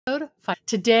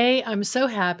Today, I'm so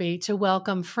happy to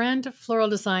welcome friend, floral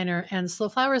designer, and Slow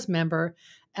Flowers member,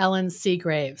 Ellen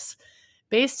Seagraves.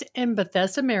 Based in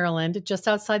Bethesda, Maryland, just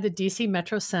outside the DC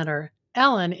Metro Center,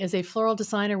 Ellen is a floral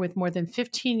designer with more than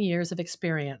 15 years of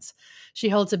experience. She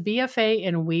holds a BFA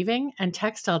in weaving and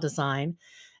textile design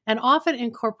and often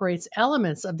incorporates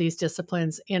elements of these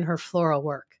disciplines in her floral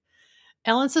work.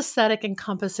 Ellen's aesthetic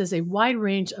encompasses a wide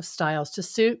range of styles to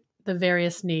suit the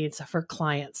various needs of her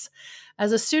clients.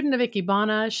 As a student of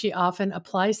Ikebana, she often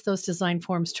applies those design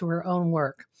forms to her own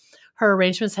work. Her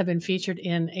arrangements have been featured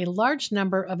in a large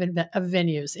number of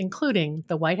venues, including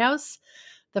the White House,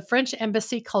 the French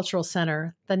Embassy Cultural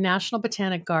Center, the National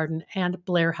Botanic Garden, and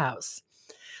Blair House.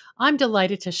 I'm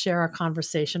delighted to share our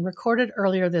conversation recorded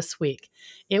earlier this week.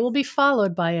 It will be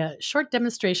followed by a short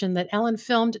demonstration that Ellen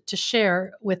filmed to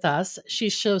share with us. She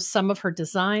shows some of her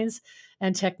designs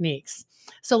and techniques.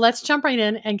 So let's jump right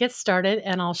in and get started,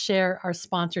 and I'll share our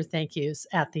sponsor thank yous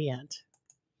at the end.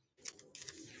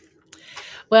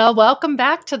 Well, welcome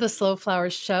back to the Slow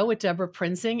Flowers Show with Deborah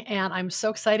Prinzing, and I'm so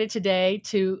excited today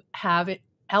to have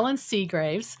Ellen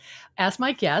Seagraves as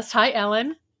my guest. Hi,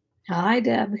 Ellen. Hi,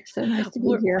 Deb. So nice to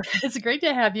be here. It's great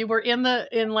to have you. We're in the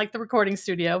recording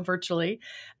studio virtually.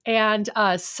 And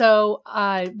so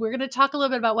we're going to talk a little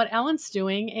bit about what Ellen's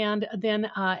doing. And then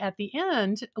at the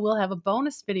end, we'll have a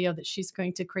bonus video that she's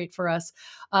going to create for us,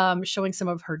 showing some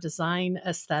of her design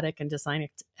aesthetic and design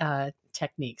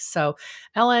techniques. So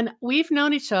Ellen, we've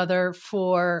known each other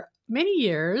for many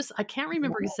years. I can't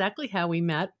remember exactly how we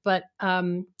met, but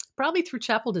probably through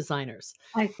Chapel Designers.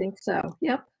 I think so.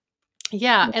 Yep.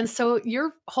 Yeah. And so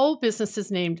your whole business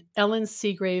is named Ellen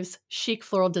Seagraves Chic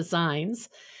Floral Designs.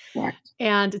 Correct.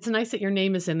 And it's nice that your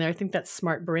name is in there. I think that's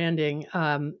smart branding.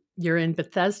 You're in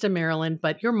Bethesda, Maryland,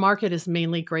 but your market is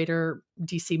mainly greater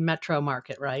DC metro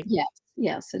market, right? Yes.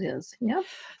 Yes, it is. Yep.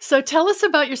 So tell us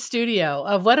about your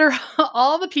studio. What are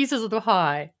all the pieces of the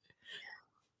pie?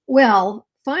 Well,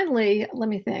 finally, let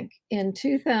me think. In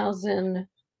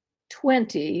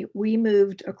 2020, we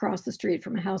moved across the street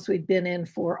from a house we'd been in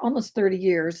for almost 30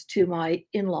 years to my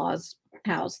in-laws'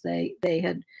 house. They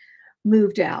had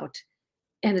moved out,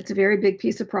 and it's a very big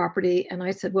piece of property. And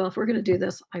I said, well, if we're going to do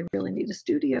this, I really need a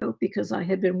studio, because I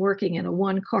had been working in a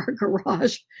one-car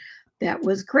garage that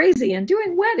was crazy and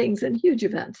doing weddings and huge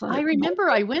events. I remember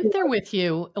I went there with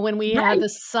you when we had the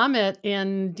summit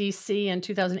in DC in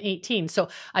 2018. So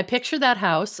I picture that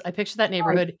house. I picture that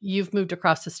neighborhood. Right. You've moved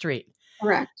across the street.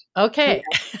 Correct. Okay.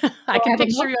 Yeah. I can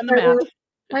picture you on the map.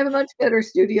 I have a much better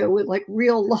studio with like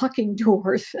real locking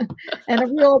doors and a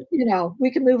real,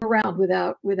 we can move around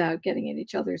without getting in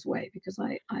each other's way, because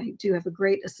I do have a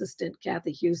great assistant,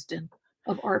 Kathy Houston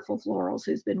of Artful Florals,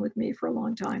 who's been with me for a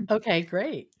long time. Okay,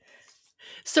 great.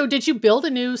 So did you build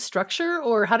a new structure,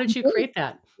 or how did you create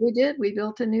that? We did. We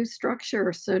built a new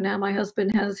structure. So now my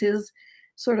husband has his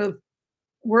sort of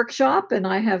workshop, and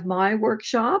I have my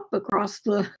workshop across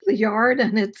the yard,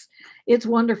 and it's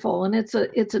wonderful. And it's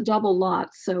a double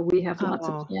lot, so we have lots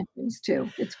of plantings too.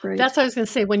 It's great. That's what I was going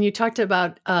to say. When you talked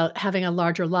about having a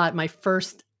larger lot, my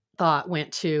first thought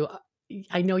went to,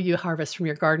 I know you harvest from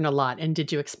your garden a lot, and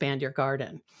did you expand your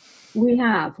garden? We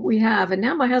have. And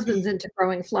now my husband's into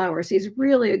growing flowers. He's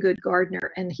really a good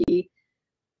gardener, and he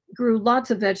grew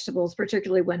lots of vegetables,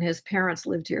 particularly when his parents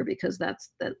lived here, because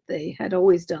they had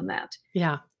always done that.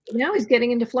 Yeah. Now he's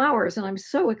getting into flowers, and I'm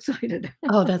so excited.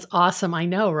 Oh, that's awesome. I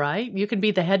know, right? You can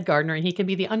be the head gardener and he can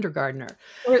be the under gardener.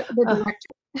 Or the director.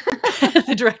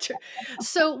 The director.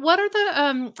 So what are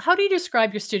the, how do you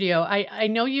describe your studio? I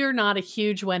know you're not a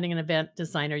huge wedding and event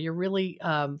designer. You're really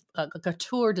a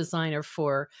couture designer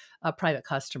for private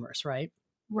customers, right?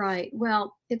 Right.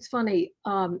 Well, it's funny.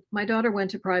 My daughter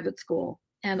went to private school,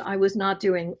 and I was not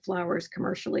doing flowers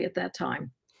commercially at that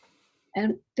time.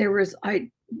 And I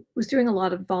was doing a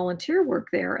lot of volunteer work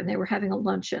there, and they were having a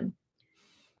luncheon.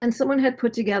 And someone had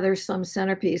put together some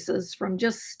centerpieces from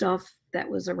just stuff that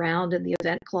was around in the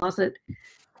event closet.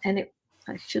 And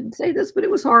I shouldn't say this, but it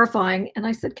was horrifying. And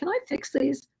I said, can I fix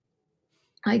these?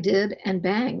 I did, and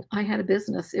bang, I had a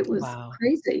business. It was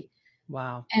crazy.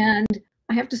 Wow. And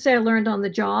I have to say, I learned on the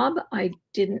job. I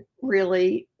didn't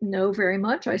really know very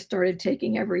much. I started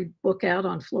taking every book out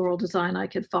on floral design I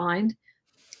could find.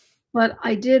 But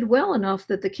I did well enough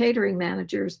that the catering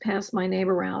managers passed my name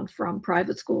around from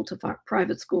private school to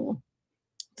private school.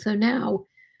 So now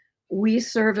we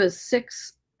service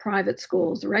 6 private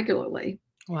schools regularly.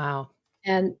 Wow.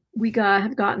 And we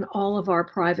have gotten all of our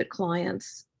private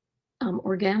clients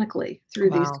organically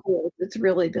through these schools. It's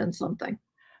really been something.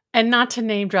 And not to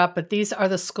name drop, but these are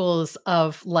the schools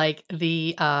of like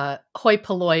the hoi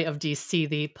polloi of DC,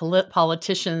 the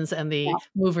politicians and Yeah,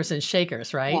 the movers and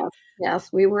shakers, right? yes,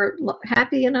 yes. We were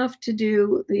happy enough to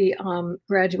do the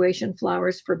graduation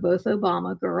flowers for both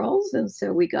Obama girls. And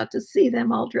so we got to see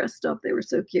them all dressed up. They were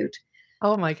so cute.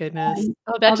 Oh my goodness. Um,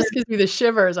 Oh, that other just gives me the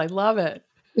shivers. I love it.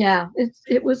 Yeah,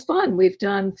 it was fun. We've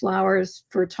done flowers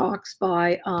for talks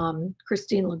by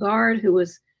Christine Lagarde, who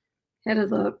was head of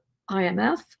the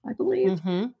IMF, I believe,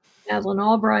 Mhm. Madeleine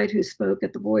Albright, who spoke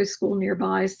at the boys' school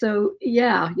nearby. So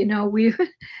yeah, we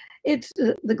it's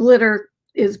the glitter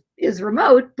is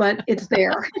remote, but it's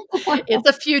there. It's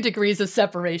a few degrees of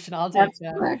separation, I'll take That's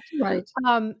that. correct. Right.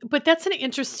 But that's an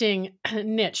interesting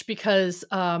niche because,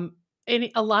 a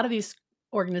lot of these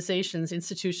organizations,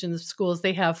 institutions, schools,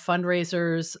 they have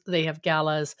fundraisers, they have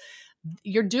galas.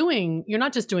 You're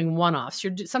not just doing one-offs,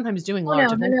 you're sometimes doing Oh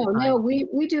large no, no, event no, no. design.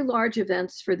 We do large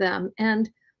events for them, and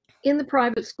in the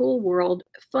private school world,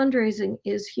 fundraising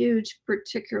is huge,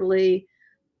 particularly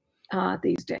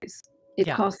these days. It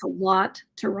Yeah, costs a lot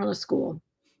to run a school.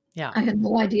 yeah. I had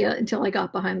no idea until I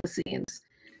got behind the scenes.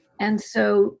 And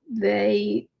so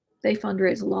they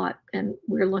fundraise a lot, and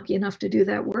we're lucky enough to do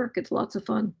that work. It's lots of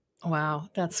fun. Wow,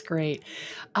 that's great.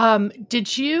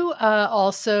 Did you,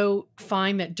 also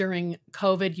find that during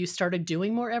COVID, you started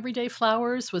doing more everyday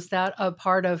flowers? Was that a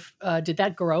part of did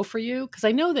that grow for you? Because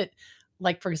I know that,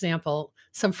 like, for example,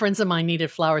 some friends of mine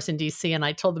needed flowers in DC, and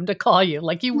I told them to call you.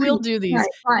 Like, you will Right, do these right,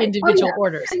 right. Oh, individual yeah.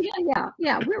 orders. Yeah, yeah, yeah,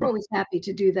 yeah. We're always happy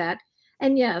to do that.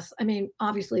 And yes, I mean,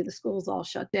 obviously the schools all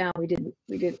shut down. We didn't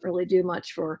really do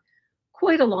much for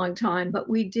quite a long time, but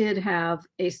we did have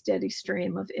a steady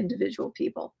stream of individual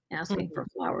people asking Mhm, for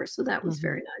flowers. So that was mhm,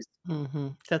 very nice.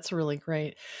 mhm. That's really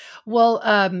great. Well,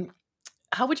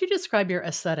 how would you describe your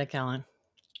aesthetic, Ellen?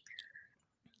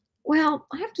 Well,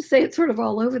 I have to say it's sort of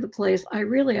all over the place.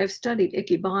 I've studied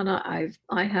Ikebana.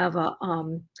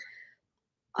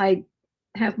 I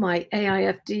have my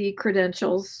AIFD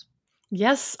credentials.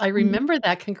 Yes, I Mhm. remember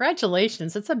that.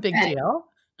 Congratulations. It's a big Thanks. deal.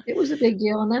 It was a big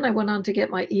deal, and then I went on to get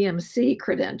my EMC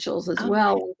credentials as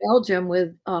well Okay. in Belgium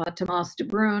with, Thomas de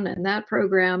Bruyn and that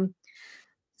program.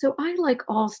 So I like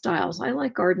all styles. I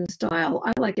like garden style.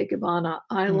 I like Ikebana.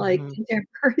 I like Mhm.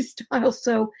 contemporary style.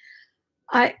 So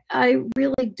I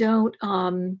really don't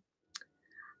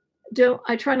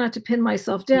I try not to pin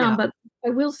myself down, Yeah, but I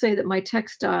will say that my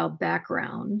textile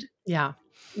background yeah.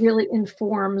 really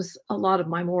informs a lot of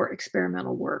my more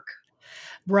experimental work.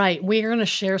 Right. We're gonna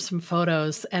share some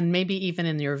photos, and maybe even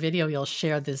in your video, you'll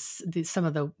share some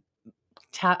of the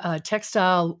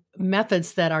textile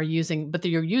methods that are using, but that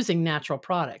you're using natural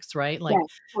products, right? Like Yes,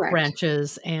 correct.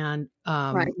 branches and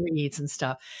Right. reeds and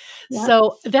stuff. Yep.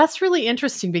 So that's really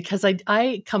interesting because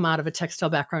I come out of a textile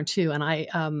background too, and I-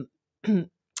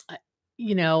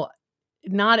 you know,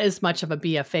 not as much of a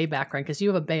BFA background because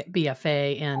you have a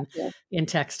BFA Yes. in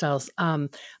textiles.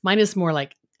 Mine is more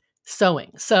like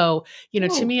sewing. So, to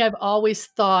Oh, me, I've always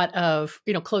thought of,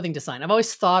 clothing design. I've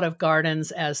always thought of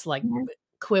gardens as like mhm.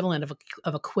 equivalent of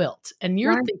a quilt. And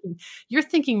Right, you're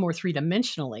thinking more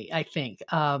three-dimensionally, I think,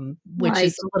 which is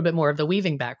right. a little bit more of the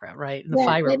weaving background, right? And the Yeah,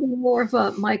 fiber. maybe more of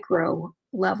a micro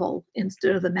level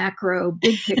instead of the macro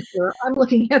big picture. I'm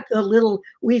looking at the little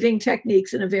weaving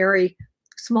techniques in a very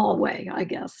small way, I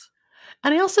guess.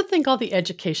 And I also think all the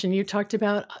education you talked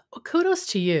about, kudos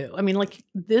to you. I mean, like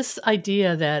this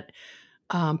idea that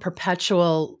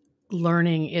perpetual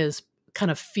learning is kind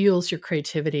of fuels your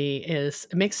creativity is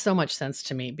it makes so much sense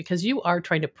to me because you are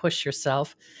trying to push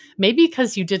yourself. Maybe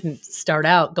because you didn't start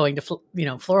out going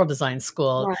to floral design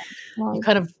school, Right, you right.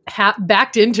 kind of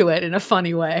backed into it in a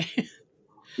funny way.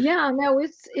 Yeah, no,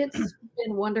 it's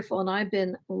been wonderful, and I've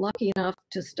been lucky enough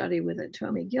to study with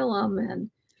Tommy Gillum and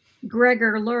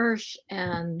Gregor Lurch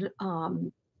and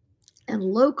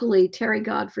locally Terry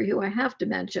Godfrey, who I have to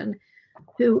mention,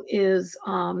 who is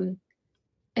an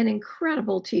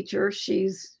incredible teacher.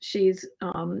 She's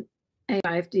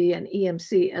AIFD and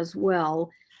EMC as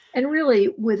well. And really,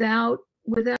 without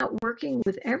working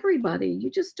with everybody,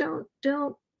 you just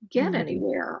don't get Mm,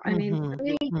 anywhere. I mean, mhm, for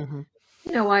me, mhm.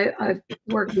 I've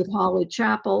worked with Holly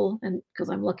Chapel, and because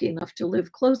I'm lucky enough to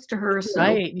live close to her, so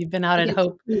Right, you've been out I at get to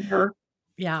Hope. see her.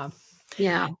 Yeah.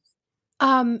 Yeah,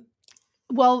 Um,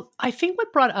 well, I think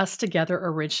what brought us together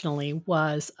originally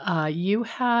was, you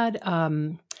had,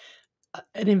 an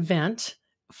event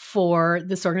for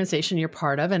this organization you're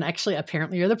part of, and actually,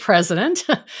 apparently, you're the president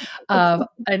of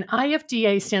an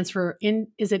IFDA stands for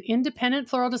is it Independent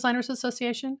Floral Designers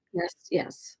Association? yes,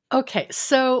 yes. Okay,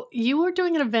 so you were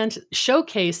doing an event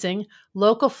showcasing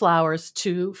local flowers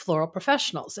to floral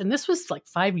professionals, and this was like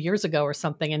 5 years ago or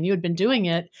something, and you had been doing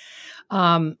it.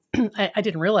 I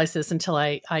didn't realize this until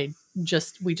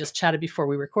we just chatted before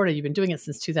we recorded. You've been doing it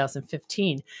since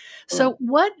 2015. Correct. So,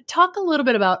 talk a little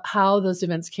bit about how those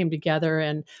events came together,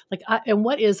 and and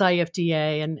what is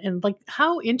IFDA, and like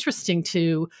how interesting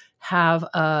to have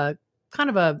a kind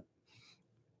of a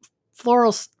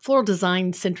floral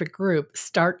design centric group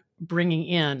start bringing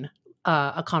in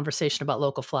a conversation about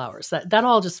local flowers. That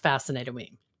all just fascinated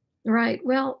me. Right.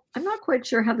 Well, I'm not quite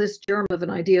sure how this germ of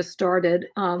an idea started,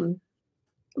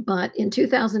 but in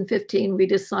 2015, we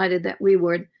decided that we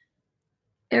would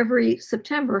every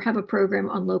September have a program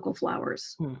on local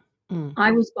flowers. Mm, mm.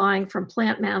 I was buying from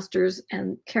Plant Masters,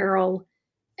 and Carol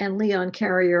and Leon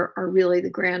Carrier are really the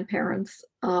grandparents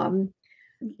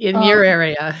In of, your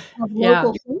area, of yeah.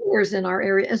 local flowers in our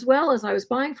area, as well as I was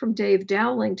buying from Dave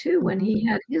Dowling too when Mhm. he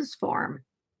had his farm.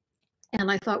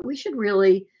 And I thought we should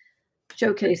really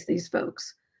showcase these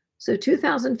folks. So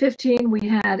 2015, we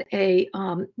had a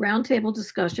roundtable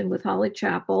discussion with Holly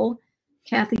Chappell,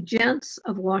 Kathy Gents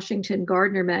of Washington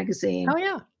Gardener Oh magazine,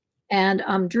 yeah.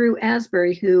 and Drew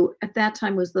Asbury, who at that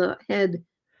time was the head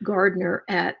gardener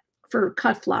for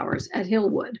cut flowers at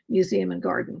Hillwood Museum and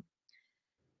Garden.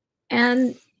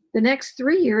 And the next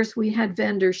 3 years, we had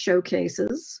vendor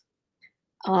showcases.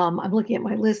 I'm looking at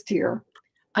my list here.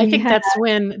 I We think had,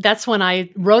 that's when I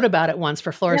wrote about it once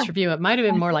for yeah, Florist Review. It might have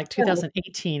been I more think like so.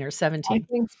 2018 or I 17.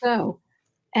 think so.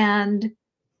 And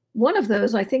one of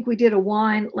those, I think we did a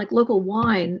wine, like local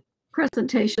wine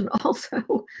presentation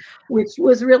also, which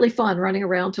was really fun running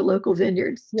around to local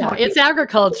vineyards Yeah, talking it's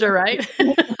agriculture, right?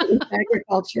 about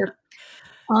agriculture.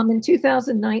 In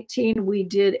 2019, we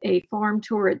did a farm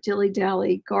tour at Dilly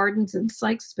Dally Gardens in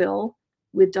Sykesville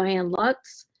with Diane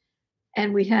Lutz,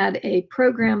 and we had a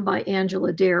program by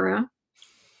Angela Dara,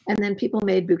 and then people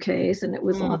made bouquets, and it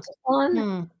was Mm, lots of fun.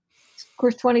 mm. Of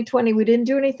course, 2020, we didn't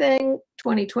do anything.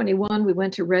 2021, we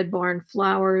went to Red Barn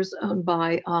Flowers, owned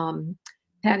by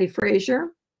Patty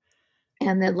Frazier.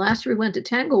 And then last year, we went to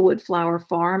Tanglewood Flower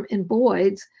Farm in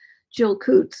Boyd's. Jill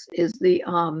Coots is the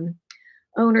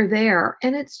owner there.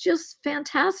 And it's just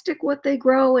fantastic what they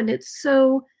grow. And it's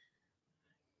so,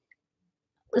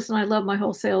 listen, I love my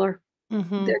wholesaler.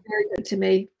 Mhm, They're very good to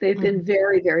me. They've been mhm.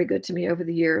 very, very good to me over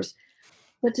the years.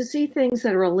 But to see things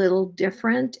that are a little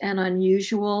different and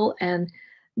unusual and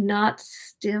not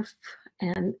stiff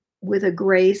and with a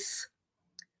grace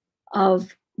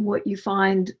of what you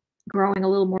find growing a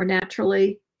little more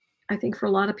naturally, I think for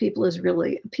a lot of people is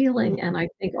really appealing. And I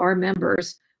think our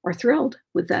members are thrilled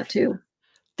with that too.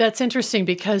 That's interesting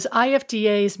because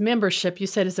IFDA's membership, you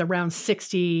said, is around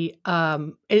 60.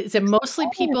 Is it mostly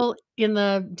people in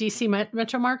the DC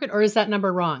metro market, or is that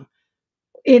number wrong?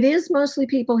 It is mostly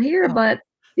people here, Oh, but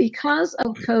because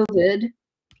of COVID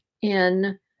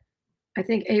in, I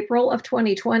think, April of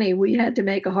 2020, we had to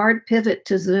make a hard pivot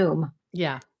to Zoom.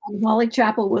 yeah. Holly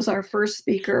Chappell was our first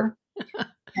speaker.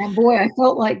 And boy, I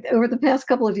felt like over the past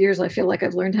couple of years, I feel like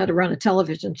I've learned how to run a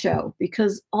television show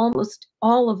because almost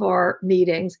all of our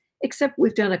meetings, except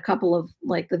we've done a couple of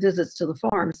like the visits to the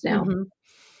farms now, Mhm.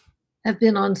 have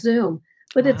been on Zoom,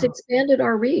 but it's Wow. expanded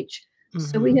our reach.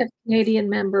 So we Mhm. have Canadian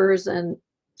members and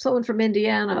someone from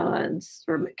Indiana and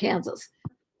from Kansas,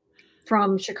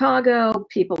 from Chicago,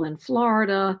 people in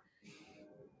Florida.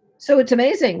 So it's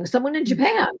amazing. Someone in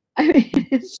Japan. I mean,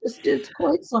 it's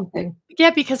quite something. Yeah,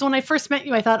 because when I first met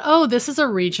you, I thought, "Oh, this is a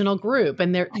regional group,"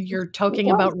 and you're It talking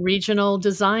does. about regional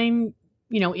design,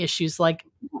 issues like,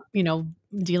 you know,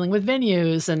 dealing with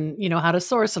venues and, how to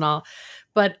source and all.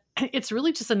 But it's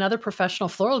really just another professional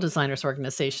floral designers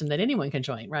organization that anyone can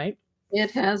join, right? It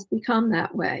has become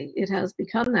that way. It has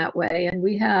become that way. And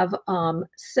we have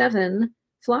 7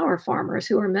 flower farmers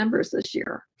who are members this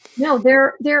year. No,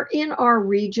 they're in our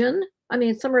region. I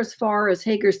mean, some are as far as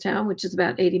Hagerstown, which is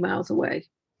about 80 miles away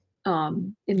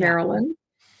in Yeah. Maryland,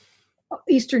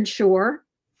 Eastern Shore.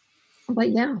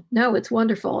 But yeah, no, it's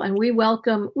wonderful. And we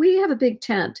have a big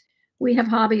tent. We have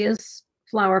hobbyists,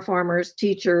 flower farmers,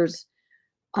 teachers,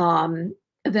 um,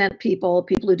 event people,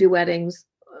 people who do weddings.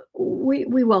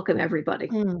 We welcome everybody.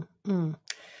 Mm, mm.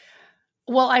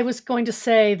 Well, I was going to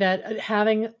say that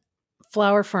having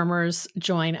flower farmers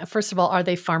join, first of all, are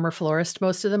they farmer florist,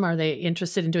 most of them? Are they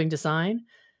interested in doing design?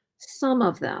 Some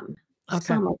of them, Okay.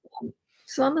 some of them.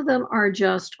 Some of them are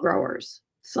just growers.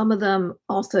 Some of them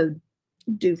also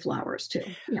do flowers too.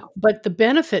 Yeah, But the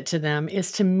benefit to them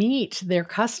is to meet their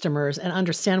customers and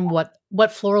understand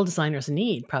what floral designers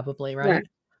need probably, right? correct.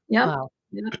 Yep, Wow.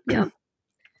 yep, yep.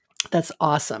 That's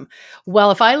awesome.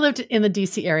 Well, if I lived in the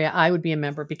DC area, I would be a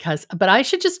member but I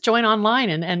should just join online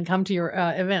and come to your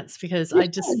events because You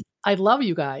should. I love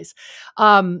you guys.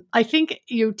 I think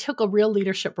you took a real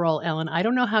leadership role, Ellen. I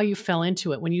don't know how you fell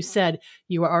into it when you said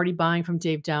you were already buying from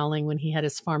Dave Dowling when he had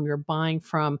his farm. You were buying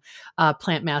from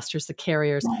Plant Masters, the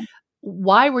carriers. Right.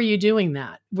 Why were you doing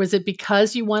that? Was it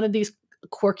because you wanted these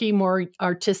quirky, more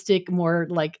artistic, more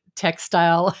like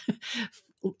textile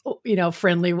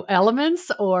friendly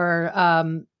elements, or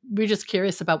we're just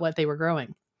curious about what they were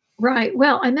growing? Right.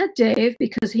 Well, I met Dave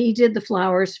because he did the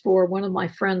flowers for one of my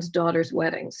friend's daughter's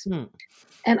weddings. Hmm.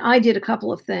 And I did a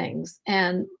couple of things.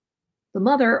 And the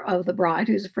mother of the bride,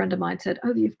 who's a friend of mine, said,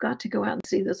 "Oh, you've got to go out and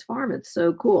see this farm. It's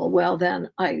so cool." Well, then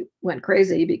I went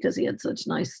crazy because he had such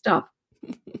nice stuff.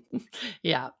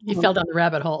 Yeah, you Um, fell down the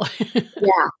rabbit hole.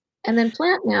 yeah. And then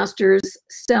Plant Masters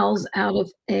sells out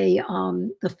of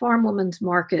the Farm Woman's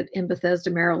Market in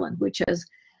Bethesda, Maryland, which has,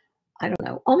 I don't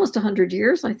know, almost 100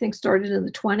 years, I think started in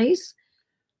the 20s.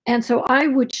 And so I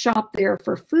would shop there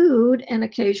for food and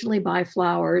occasionally buy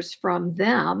flowers from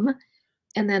them.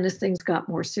 And then as things got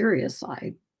more serious,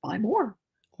 I buy more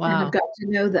and have Wow. got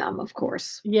to know them, of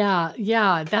course. Yeah,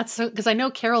 yeah, that's because I know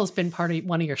Carol's been part of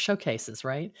one of your showcases,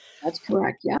 right? That's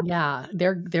correct. Yeah. Yeah,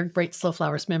 they're great Slow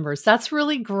Flowers members. That's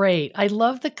really great. I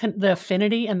love the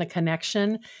affinity and the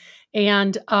connection.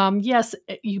 And yes,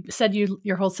 you said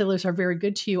your wholesalers are very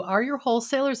good to you. Are your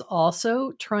wholesalers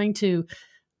also trying to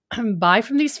buy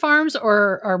from these farms,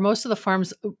 or are most of the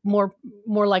farms more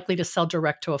likely to sell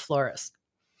direct to a florist?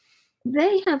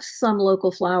 They have some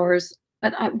local flowers,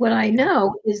 but what I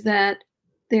know is that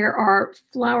there are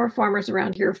flower farmers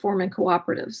around here forming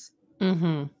cooperatives,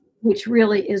 Mhm. which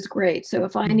really is great. So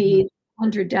if I Mhm. need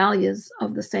 100 dahlias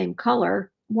of the same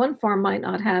color, one farm might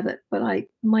not have it, but I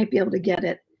might be able to get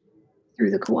it through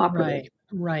the cooperative.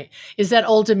 Right, right. Is that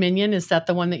Old Dominion? Is that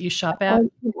the one that you shop at? Oh,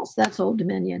 yes, that's Old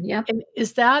Dominion. Yep. And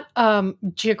is that,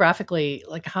 geographically,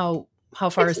 like, how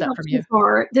far It's is that not from too you?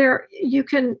 far. There you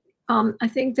can, I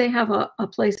think they have a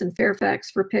place in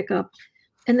Fairfax for pickup,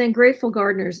 and then Grateful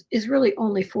Gardeners is really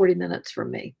only 40 minutes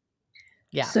from me.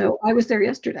 Yeah. So I was there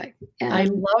yesterday, I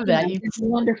and, love that. they have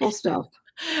wonderful stuff.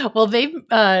 Well, they've,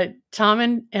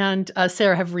 Tom and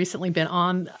Sarah have recently been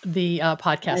on the,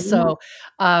 podcast. I know.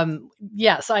 So,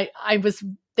 yes, I was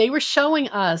they were showing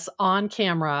us on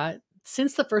camera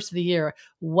since the first of the year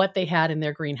what they had in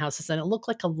their greenhouses, and it looked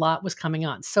like a lot was coming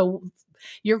on. So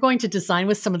you're going to design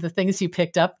with some of the things you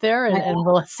picked up there, I and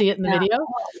we'll see it in the Yeah. video?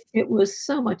 Oh, it was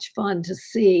so much fun to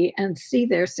see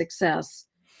their success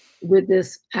with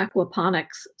this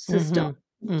aquaponics system.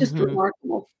 Mhm. Just Mhm.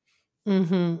 remarkable.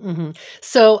 Mhm, mhm.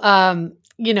 So,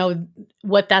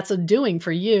 what that's doing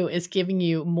for you is giving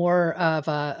you more of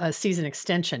a season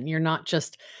extension. You're not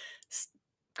just s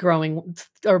growing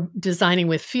or designing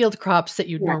with field crops that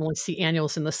you'd Yeah. normally see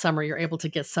annuals in the summer. You're able to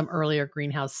get some earlier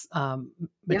greenhouse, Yep.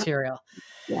 material.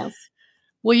 Yes.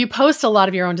 Well, you post a lot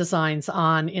of your own designs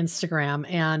on Instagram,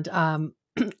 and,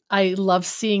 I love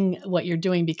seeing what you're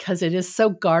doing because it is so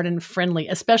garden friendly,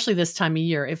 especially this time of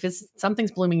year. If it's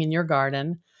something's blooming in your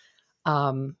garden,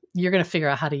 you're gonna figure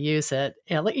out how to use it,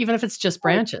 like, even if it's just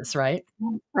Right. branches, right?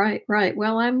 Right, right.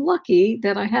 Well, I'm lucky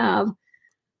that I have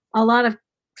a lot of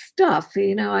stuff.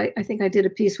 I think I did a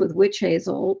piece with witch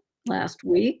hazel last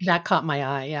week, That caught my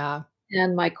eye, yeah.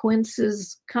 and my quince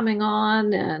is coming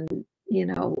on, and you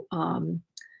know, um,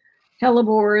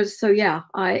 hellebores. So yeah,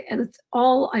 and it's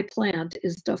all I plant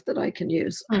is stuff that I can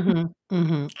use. Mhm,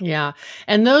 mhm, yeah,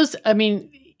 and those I mean,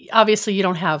 obviously, you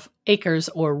don't have acres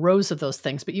or rows of those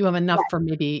things, but you have enough Right, for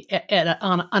maybe at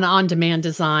an on-demand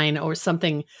design or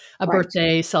something, a right,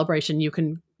 birthday celebration, you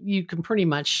can pretty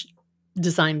much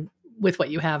design with what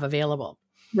you have available.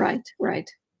 right, right.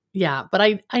 Yeah, but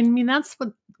I mean, that's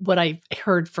what I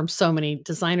heard from so many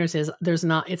designers is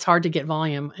it's hard to get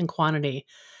volume and quantity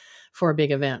for a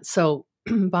big event. So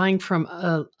buying from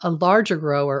a larger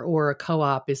grower or a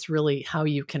co-op is really how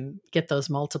you can get those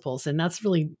multiples. And that's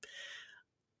really,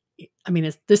 I mean,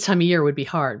 this time of year would be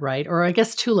hard, right? Or I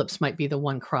guess tulips might be the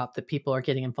one crop that people are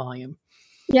getting in volume.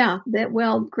 Yeah,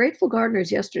 Grateful Gardeners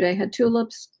yesterday had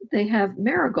tulips. They have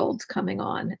marigolds coming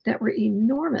on that were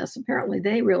enormous. Apparently,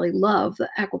 they really love the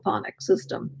aquaponic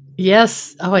system.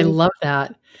 Yes. Oh, I They love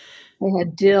that. they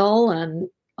had dill and,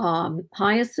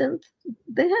 hyacinth.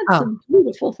 They had Oh, some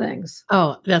beautiful things.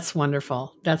 oh, that's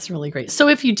wonderful. That's really great. So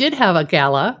if you did have a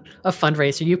gala, a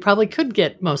fundraiser, you probably could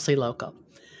get mostly local.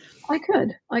 I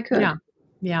Yeah. could.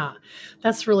 Yeah.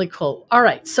 That's really cool. All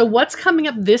right. So what's coming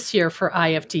up this year for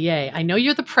IFDA? I know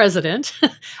you're the president.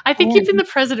 I think you've been I the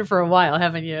president for a while,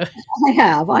 haven't you?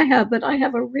 but I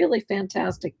have a really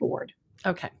fantastic board.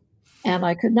 Okay. and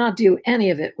I could not do any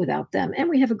of it without them. And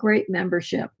we have a great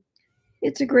membership.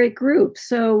 It's a great group.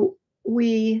 So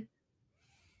we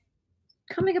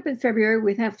coming up in February,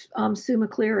 we have Sue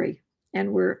McCleary,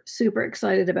 and we're super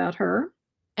excited about her.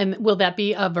 And will that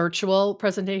be a virtual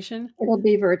presentation? It'll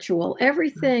be virtual.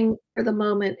 Everything for the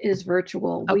moment is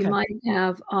virtual. We Okay. might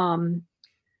have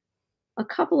a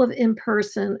couple of in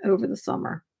person over the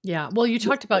summer. Yeah. Well, you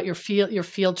talked about your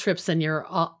field trips and your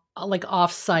like Right.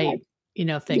 off-site,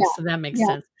 Yeah. things. So that makes Yeah.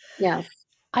 sense. Yes.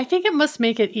 I think it must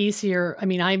make it easier. I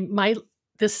mean,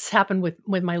 this happened with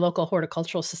my local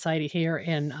horticultural society here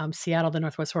in Seattle, the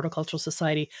Northwest Horticultural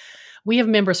Society. We have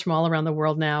members from all around the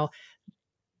world now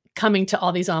coming to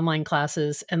all these online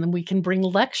classes, and then we can bring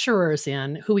lecturers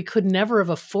in who we could never have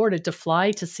afforded to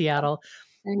fly to Seattle.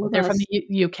 Same with They're from us. the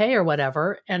UK or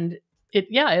whatever, and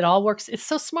it all works. It's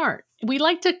so smart. We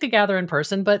like to gather in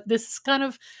person, but this is kind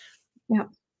of Yeah.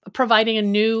 providing a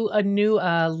new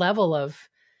level of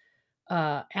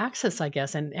access, I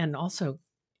guess, and also,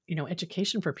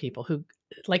 education for people who,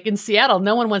 like in Seattle,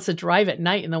 no one wants to drive at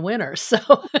night in the winter. So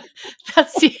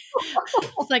that's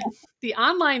it's like the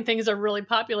online things are really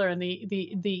popular, and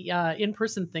the in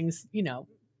person things,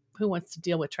 who wants to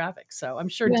deal with traffic? So I'm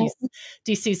sure Well,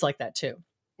 DC's like that too.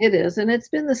 it is, and it's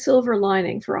been the silver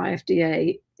lining for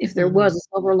IFDA. If there Hmm. was a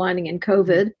silver lining in Hmm.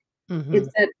 COVID, Hmm. it's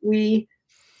that we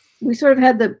sort of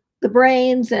had the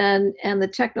brains and the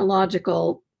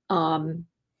technological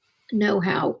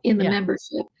know-how in the Yeah.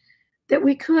 membership that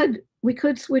we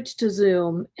could switch to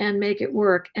Zoom and make it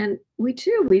work. And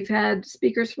we've had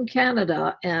speakers from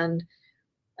Canada and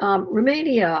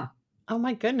Romania, Oh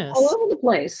my all goodness. over the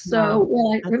place. So, Wow.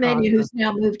 well, That's Romania, awesome. who's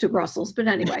now moved to Brussels, but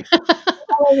anyway,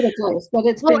 all over the place. But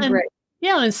it's Well, been and great.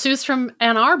 yeah, and Sue's from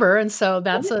Ann Arbor, and so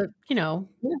Yeah,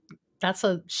 yeah,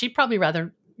 she'd probably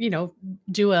rather,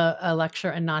 do a lecture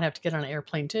and not have to get on an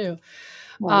airplane too.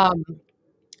 right. Um,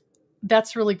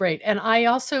 that's really great. And I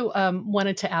also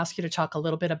wanted to ask you to talk a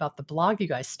little bit about the blog you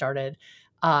guys started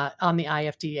on the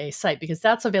IFDA site, because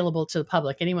that's available to the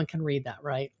public. Anyone can read that,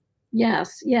 right?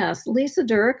 Yes, yes. Lisa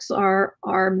Dirks, our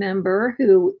member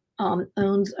who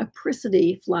owns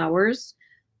Apricity Flowers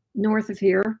north of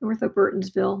here, north of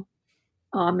Burtonsville,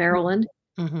 Maryland,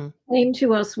 Mm-hmm. came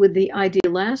to us with the idea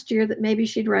last year that maybe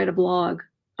she'd write a blog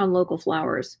on local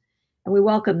flowers. And we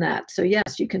welcome that. So,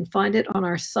 yes, you can find it on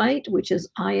our site, which is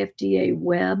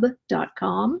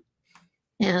ifdaweb.com.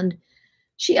 And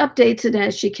she updates it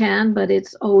as she can, but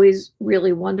it's always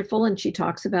really wonderful. And she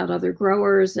talks about other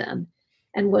growers and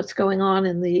what's going on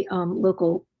in the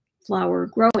local flower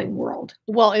growing world.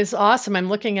 Well, it's awesome. I'm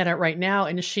looking at it right now,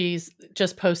 and she's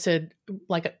just posted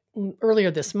like earlier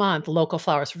this month, local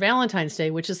flowers for Valentine's Day,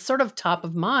 which is sort of top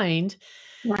of mind.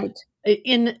 Right.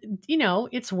 In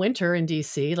it's winter in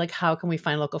DC. Like, how can we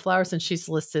find local flowers? And she's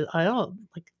listed, I don't know,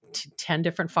 like 10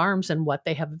 different farms and what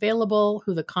they have available,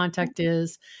 who the contact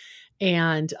is,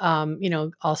 and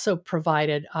also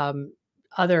provided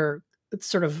other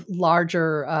sort of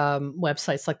larger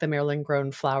websites like the Maryland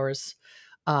Grown Flowers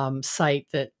site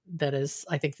that is,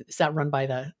 I think, is that run by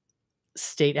the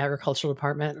state agricultural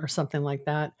department or something like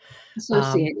that. Um,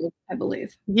 Associated, I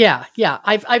believe. yeah, yeah.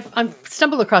 I've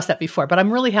stumbled across that before, but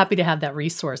I'm really happy to have that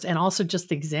resource, and also just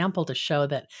the example to show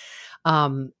that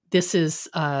this is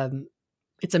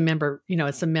it's a member,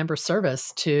 it's a member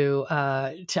service to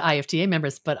IFDA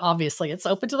members, but obviously it's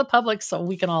open to the public so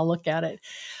we can all look at it.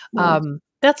 Right.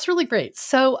 That's really great.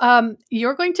 So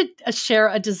you're going to share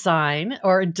a design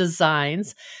or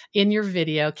designs in your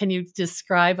video. Can you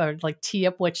describe or like tee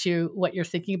up what you're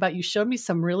thinking about? You showed me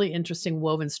some really interesting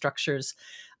woven structures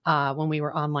when we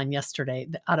were online yesterday.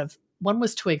 Out of one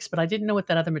was twigs, but I didn't know what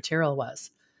that other material was.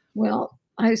 Well,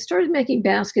 I started making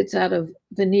baskets out of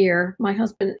veneer. My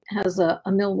husband has a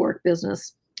millwork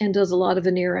business and does a lot of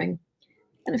veneering.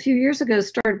 And a few years ago,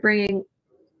 started bringing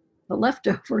the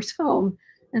leftovers home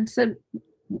and said,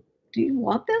 "Do you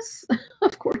want this?"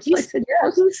 Of course, I He's said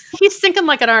yes. he's thinking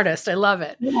like an artist. I love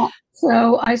it. Yeah.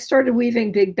 So I started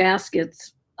weaving big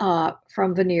baskets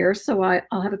from veneer. So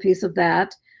I'll have a piece of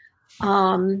that.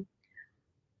 Um,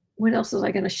 what else was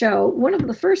I going to show? One of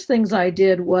the first things I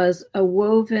did was a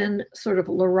woven sort of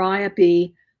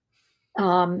liriope.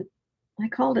 Um, I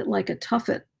called it like a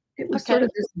tuffet. It was sort Okay.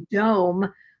 of this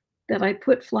dome that I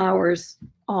put flowers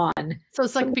on. So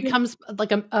it's like So becomes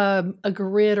like a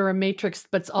grid or a matrix,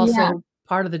 but it's yeah, also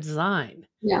part of the design.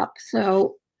 yeah.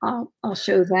 So I'll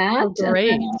show that, Oh, and then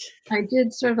great. I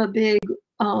did sort of a big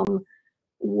um,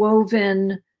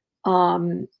 woven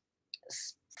um,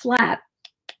 flat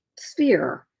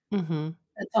sphere Mhm.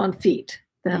 that's on feet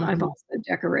that I've Mhm. also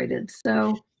decorated.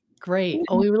 So Great.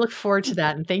 Oh, we look forward to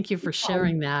that, and thank you for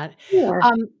sharing that. sure.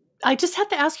 Um, I just have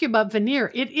to ask you about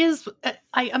veneer. It is,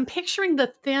 I'm picturing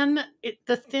the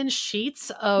thin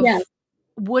sheets Yeah. of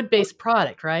wood-based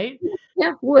product, right?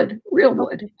 Yeah, wood, real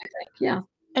wood, Okay. I think. Yeah.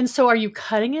 And so are you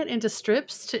cutting it into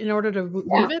strips in order to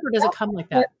Yeah. weave it, or does it come like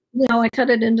But, that? I cut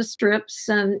it into strips,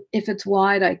 and if it's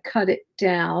wide, I cut it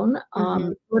down,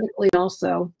 Mhm. vertically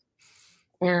also.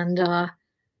 And,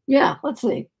 yeah, let's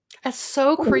see. That's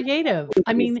so creative.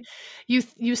 I mean,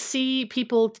 you see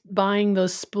people buying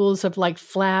those spools of, like,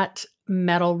 flat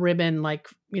metal ribbon, like,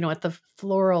 at the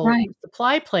floral Right.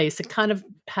 supply place. It kind of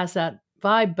has that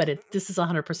vibe, but this is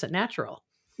 100% natural.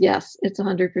 Yes, it's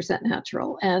 100%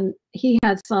 natural, and he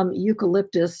had some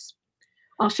eucalyptus.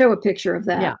 I'll show a picture of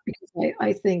Yeah. that because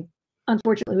I think,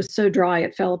 unfortunately, it was so dry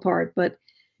it fell apart, but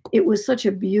it was such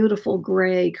a beautiful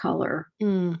gray color,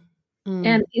 Mm.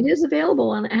 and Mm. it is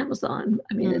available on Amazon.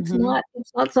 I mean, Mhm.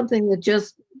 it's not something that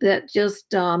just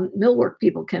millwork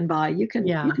people can buy. You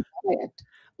Yeah. can buy it.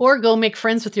 Or go make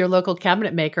friends with your local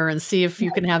cabinet maker and see if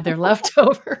you can have their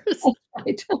leftovers.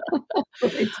 Right.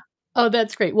 Right. Oh,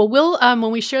 that's great. Well,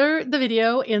 when we share the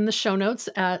video in the show notes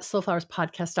at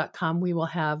slowflowerspodcast.com, we will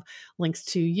have links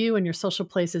to you and your social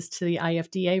places, to the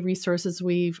IFDA resources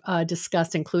we've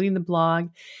discussed, including the blog.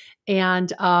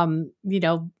 And,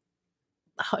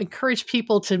 encourage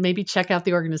people to maybe check out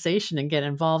the organization and get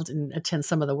involved and attend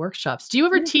some of the workshops. Do you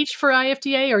ever Yeah. teach for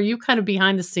IFDA, or are you kind of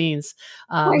behind the scenes?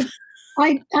 Um,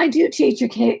 I I do teach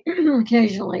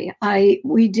occasionally. I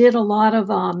We did a lot of,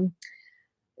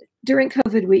 during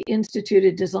COVID, we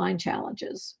instituted design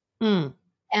challenges, mm,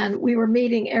 and we were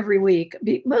meeting every week,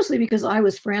 mostly because I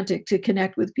was frantic to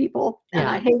connect with people, and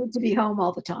yeah. I hated to be home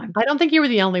all the time. I don't think you were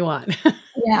the only one.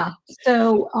 Yeah.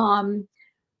 So,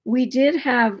 we did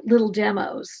have little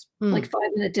demos, like Mm,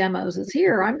 5-minute demos. Is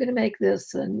here, I'm gonna make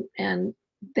this, and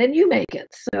then you make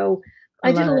it. So, I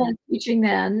I did love a it. lot of teaching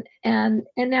then, and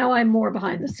now I'm more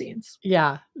behind the scenes.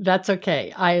 Yeah, that's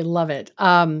okay. I love it.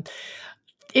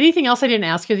 Anything else I didn't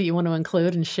ask you that you want to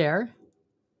include and share?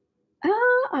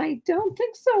 I don't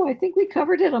think so. I think we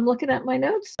covered it. I'm looking at my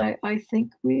notes. I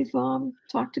think we've,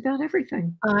 talked about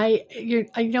everything. I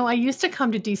used to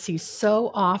come to DC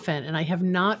so often, and I have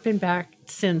not been back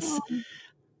since Um,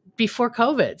 before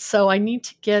COVID. So I need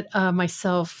to get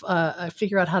myself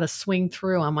figure out how to swing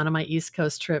through on one of my East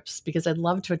Coast trips, because I'd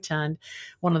love to attend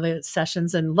one of the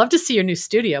sessions and love to see your new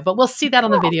studio. But we'll see that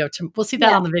on the yeah, video. We'll see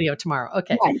that yeah, on the video tomorrow.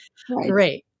 Okay, right, right.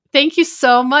 great. Thank you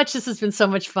so much. This has been so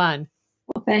much fun.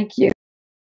 Well, thank you.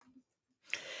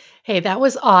 Hey, that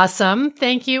was awesome.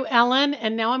 Thank you, Ellen.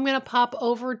 And now I'm going to pop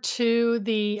over to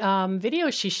the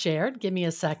video she shared. Give me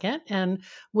a second, and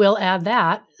we'll add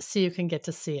that so you can get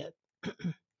to see it.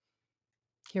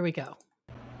 Here we go.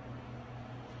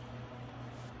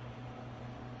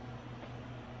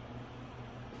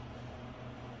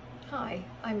 Hi,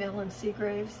 I'm Ellen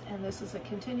Seagraves, and this is a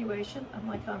continuation of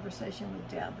my conversation with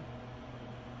Deb.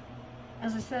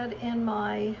 As I said in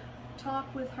my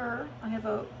talk with her, I have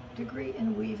a degree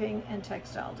in weaving and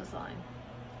textile design.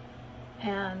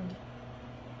 And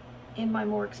in my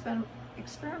more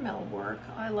experimental work,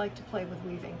 I like to play with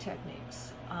weaving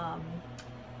techniques.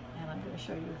 And I'm going to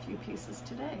show you a few pieces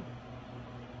today.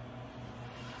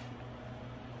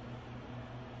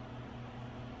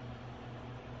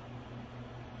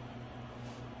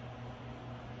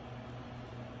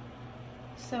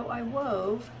 So I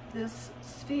wove this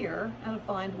sphere out of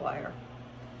bind wire.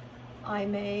 I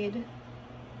made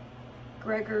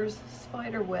Gregor's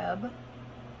spider web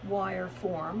wire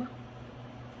form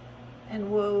and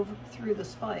wove through the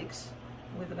spikes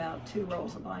with about 2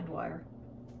 rolls of bind wire.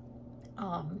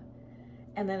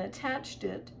 And then attached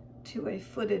it to a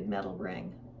footed metal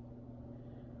ring.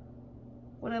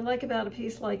 What I like about a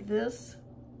piece like this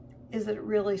is that it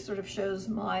really sort of shows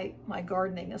my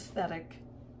gardening aesthetic.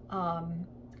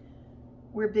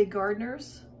 We're big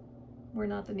gardeners. We're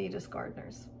not the neatest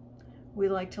gardeners. We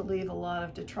like to leave a lot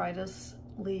of detritus,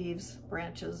 leaves,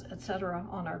 branches, etc.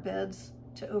 on our beds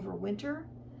to overwinter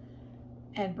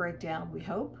and break down, we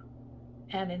hope,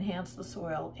 and enhance the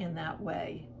soil in that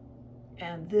way.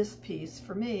 And this piece,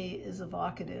 for me, is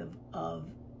evocative of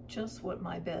just what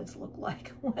my beds look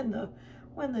like when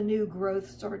the new growth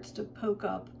starts to poke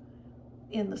up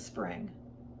in the spring.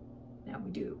 Now,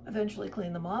 we do eventually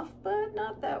clean them off, but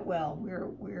not that well.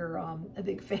 We're a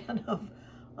big fan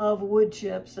of wood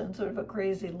chips and sort of a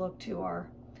crazy look to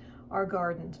our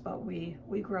gardens, but we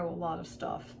grow a lot of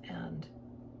stuff, and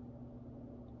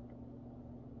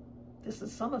this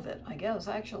is some of it, I guess,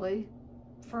 actually.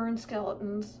 Fern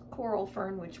skeletons, coral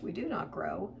fern, which we do not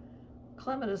grow,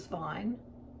 clematis vine,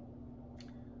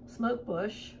 smoke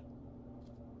bush,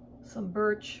 some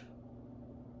birch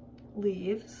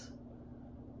leaves,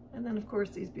 And then of course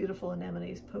these beautiful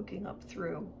anemones poking up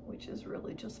through, which is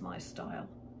really just my style.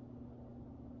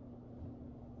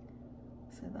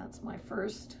 So that's my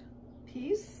first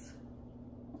piece.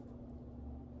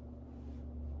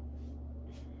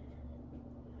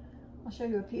 I'll show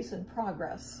you a piece in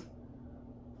progress.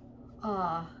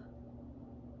 I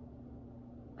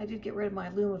did get rid of my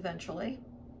loom eventually,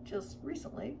 just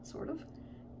recently, sort of.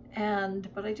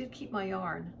 But I did keep my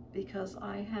yarn because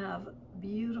I have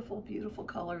beautiful, beautiful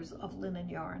colors of linen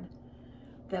yarn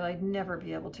that I'd never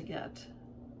be able to get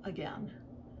again.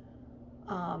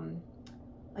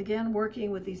 Again,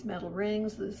 working with these metal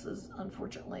rings. This is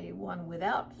unfortunately one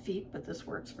without feet, but this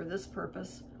works for this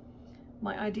purpose.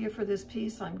 My idea for this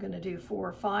piece, I'm going to do 4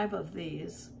 or 5 of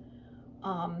these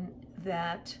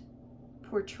that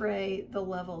portray the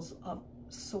levels of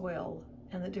soil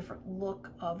and the different look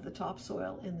of the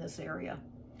topsoil in this area.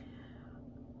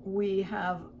 We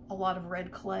have a lot of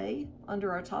red clay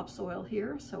under our topsoil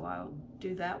here, so I'll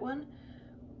do that one.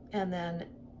 And then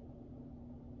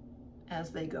as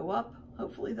they go up,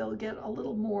 hopefully they'll get a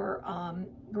little more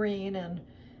green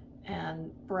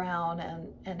and brown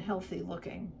and healthy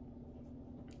looking.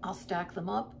 I'll stack them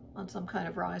up on some kind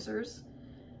of risers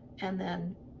and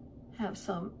then have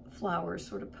some flowers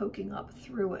sort of poking up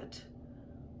through it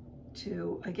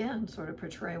to, again, sort of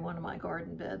portray one of my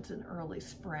garden beds in early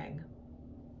spring.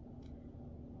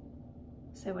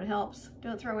 So it helps.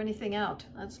 Don't throw anything out.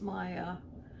 That's my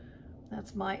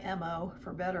MO,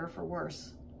 for better or for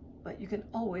worse. But you can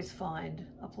always find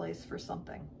a place for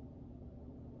something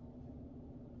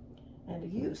and a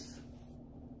use.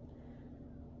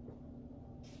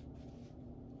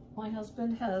 My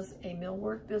husband has a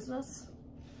millwork business,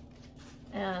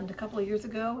 and a couple of years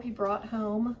ago he brought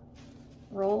home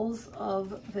rolls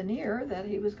of veneer that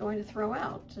he was going to throw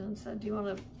out and said, do you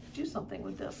want to do something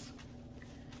with this?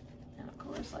 And of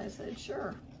course I said,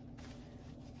 sure.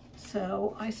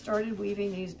 So I started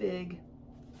weaving these big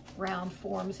round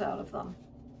forms out of them.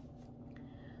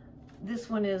 This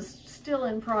one is still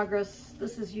in progress.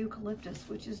 This is eucalyptus,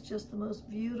 which is just the most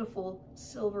beautiful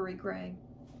silvery gray.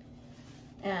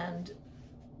 And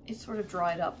it's sort of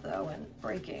dried up though and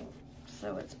breaking,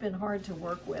 so it's been hard to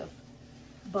work with.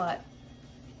 But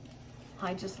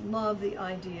I just love the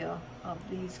idea of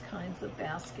these kinds of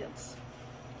baskets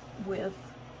with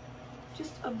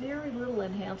just a very little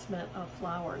enhancement of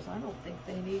flowers. I don't think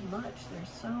they need much. They're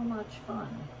so much fun.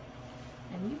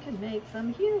 And you can make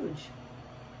them huge.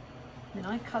 I mean,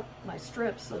 I cut my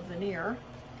strips of veneer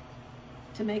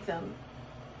to make them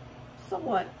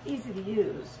somewhat easy to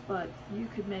use, but you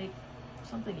could make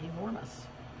something enormous.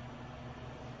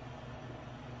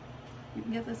 You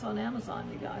can get this on Amazon,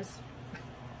 you guys.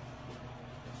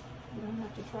 You don't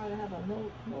have to try to have a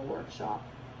mill workshop.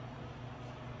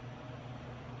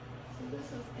 So this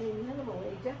is a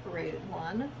minimally decorated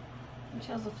one, which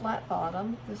has a flat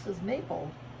bottom. This is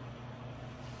maple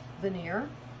veneer,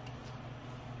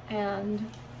 and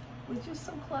with just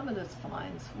some clematis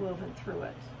vines woven through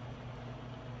it.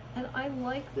 And I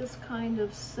like this kind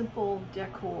of simple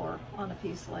decor on a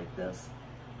piece like this.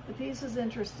 The piece is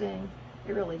interesting.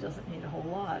 It really doesn't need a whole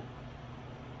lot,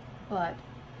 but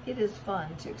it is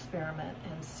fun to experiment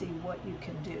and see what you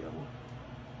can do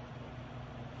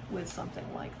with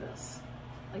something like this.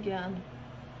 Again,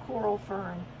 coral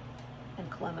fern and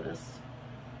clematis.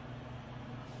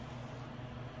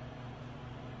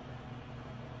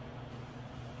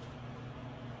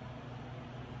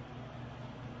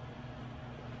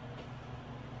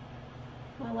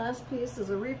 My last piece is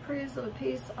a reprise of a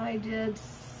piece I did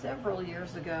several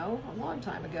years ago, a long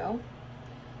time ago.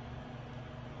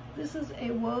 This is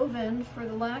a woven, for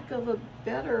the lack of a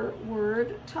better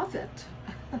word, tuffet.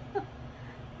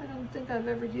 I don't think I've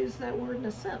ever used that word in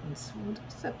a sentence,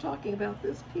 except talking about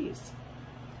this piece.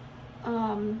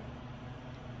 I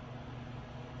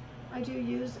do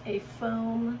use a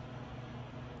foam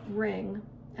ring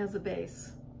as a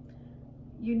base.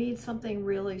 You need something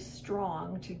really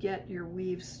strong to get your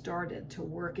weave started to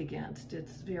work against.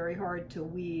 It's very hard to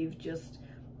weave just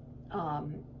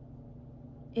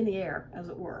in the air, as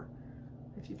it were.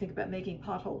 If you think about making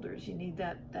pot holders, you need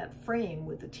that frame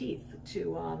with the teeth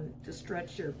to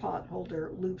stretch your pot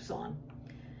holder loops on.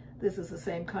 This is the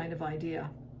same kind of idea.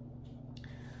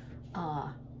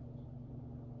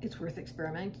 It's worth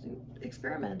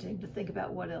experimenting to think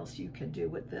about what else you can do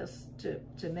with this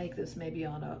to make this maybe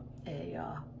on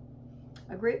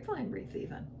a grapevine wreath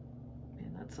even.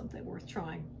 And that's something worth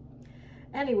trying.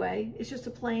 Anyway, it's just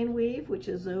a plain weave, which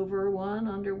is over one,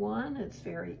 under one. It's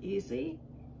very easy.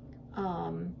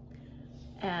 And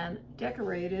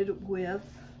decorated with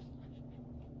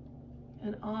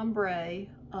an ombre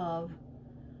of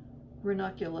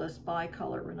ranunculus,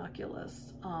 bicolor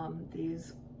ranunculus.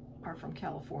 These are from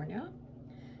California,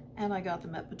 and I got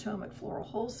them at Potomac Floral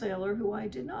Wholesaler, who I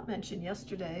did not mention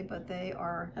yesterday, but they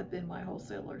have been my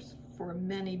wholesalers for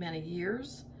many, many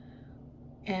years.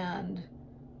 And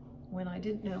when I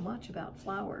didn't know much about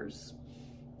flowers,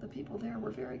 the people there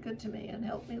were very good to me and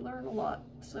helped me learn a lot.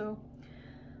 So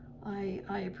I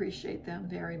appreciate them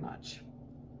very much.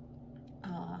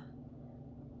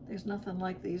 There's nothing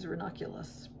like these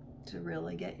ranunculus to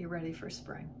really get you ready for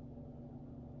spring.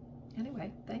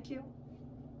 Anyway, thank you.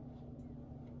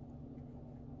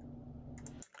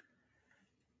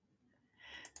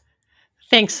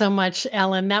 Thanks so much,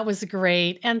 Ellen. That was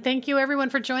great. And thank you, everyone,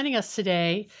 for joining us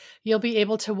today. You'll be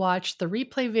able to watch the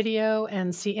replay video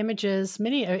and see images,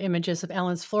 many images of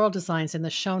Ellen's floral designs in the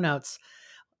show notes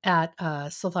at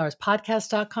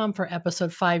slowflowerspodcast.com for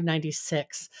episode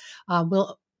 596.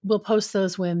 We'll post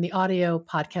those when the audio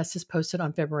podcast is posted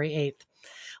on February 8th.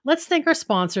 Let's thank our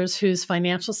sponsors whose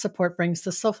financial support brings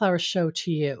the Slow Flowers Show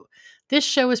to you. This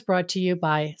show is brought to you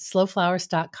by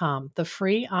slowflowers.com, the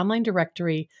free online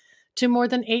directory to more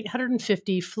than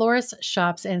 850 florists,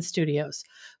 shops, and studios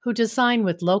who design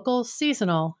with local,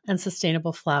 seasonal, and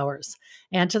sustainable flowers,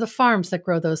 and to the farms that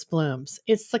grow those blooms.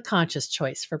 It's the conscious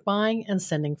choice for buying and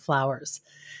sending flowers.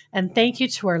 And thank you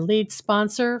to our lead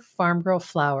sponsor, Farm Girl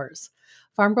Flowers.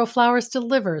 Farm Girl Flowers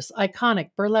delivers iconic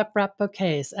burlap wrap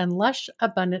bouquets and lush,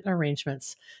 abundant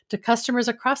arrangements to customers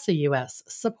across the U.S.,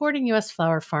 supporting U.S.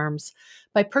 flower farms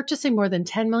by purchasing more than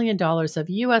 $10 million of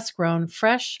U.S.-grown,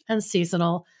 fresh, and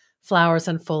seasonal flowers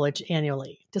and foliage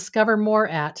annually. Discover more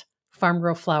at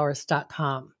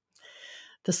farmgirlflowers.com.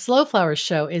 The Slow Flowers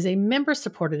Show is a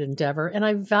member-supported endeavor, and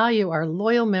I value our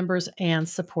loyal members and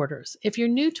supporters. If you're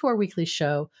new to our weekly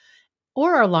show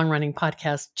or our long-running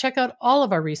podcast, check out all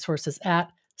of our resources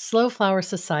at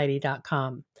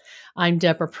slowflowersociety.com. I'm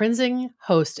Deborah Prinzing,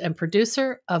 host and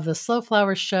producer of The Slow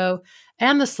Flowers Show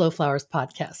and the Slow Flowers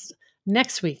podcast.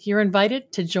 Next week, you're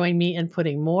invited to join me in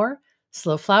putting more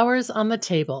slow flowers on the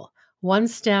table, one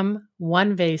stem,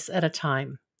 one vase at a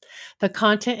time. The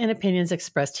content and opinions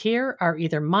expressed here are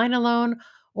either mine alone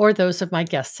or those of my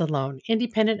guests alone,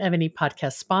 independent of any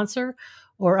podcast sponsor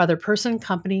or other person,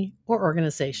 company, or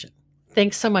organization.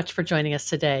 Thanks so much for joining us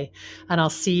today, and I'll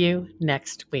see you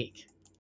next week.